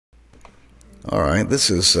All right,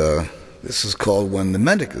 this is called When the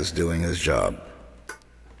Medic is Doing His Job.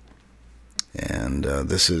 And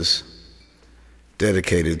this is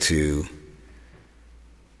dedicated to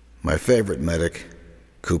my favorite medic,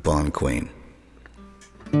 Coupon Queen.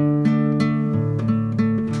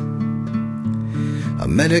 A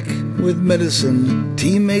medic with medicine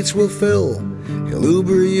teammates will fill. He'll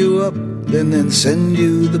Uber you up and then send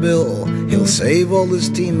you the bill. He'll save all his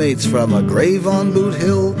teammates from a grave on Boot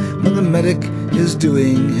Hill when the medic is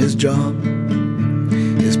doing his job.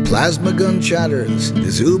 His plasma gun chatters,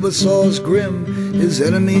 his Uber saws grim. His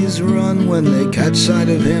enemies run when they catch sight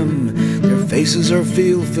of him. Their faces are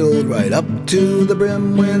filled right up to the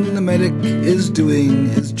brim when the medic is doing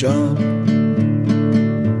his job.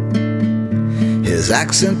 His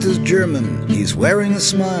accent is German, he's wearing a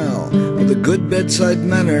smile, with a good bedside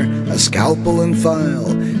manner, a scalpel and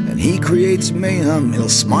file, and he creates mayhem. He'll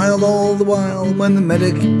smile all the while when the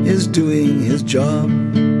medic is doing his job.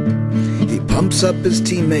 He pumps up his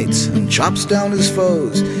teammates and chops down his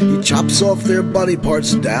foes. He chops off their body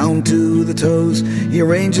parts down to the toes. He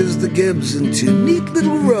arranges the gibs into neat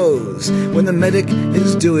little rows when the medic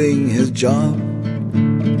is doing his job.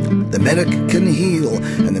 The medic can heal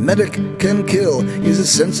and the medic can kill. He's a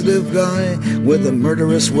sensitive guy with a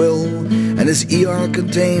murderous will, and his ER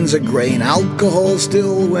contains a grain alcohol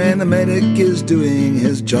still when the medic is doing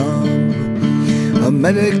his job. A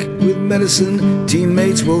medic with medicine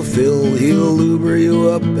teammates will fill. He'll Uber you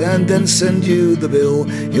up and then send you the bill.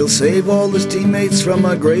 He'll save all his teammates from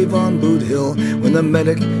a grave on Boot Hill when the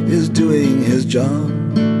medic is doing his job.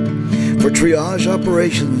 For triage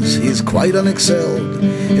operations, he's quite unexcelled.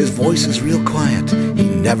 His voice is real quiet, he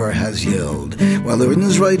never has yelled. While in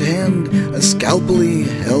his right hand, a scalpel he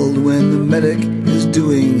held when the medic is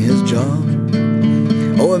doing his job.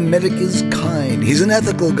 Oh, a medic is kind, he's an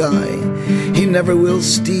ethical guy. He never will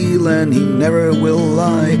steal and he never will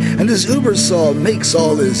lie. And his Uber saw makes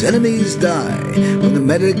all his enemies die when the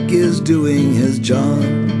medic is doing his job.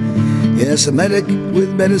 Yes, a medic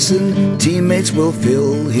with medicine teammates will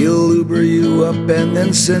fill. He'll Uber you up and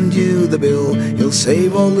then send you the bill. He'll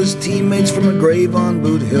save all his teammates from a grave on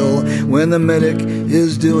Boot Hill when the medic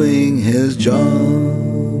is doing his job.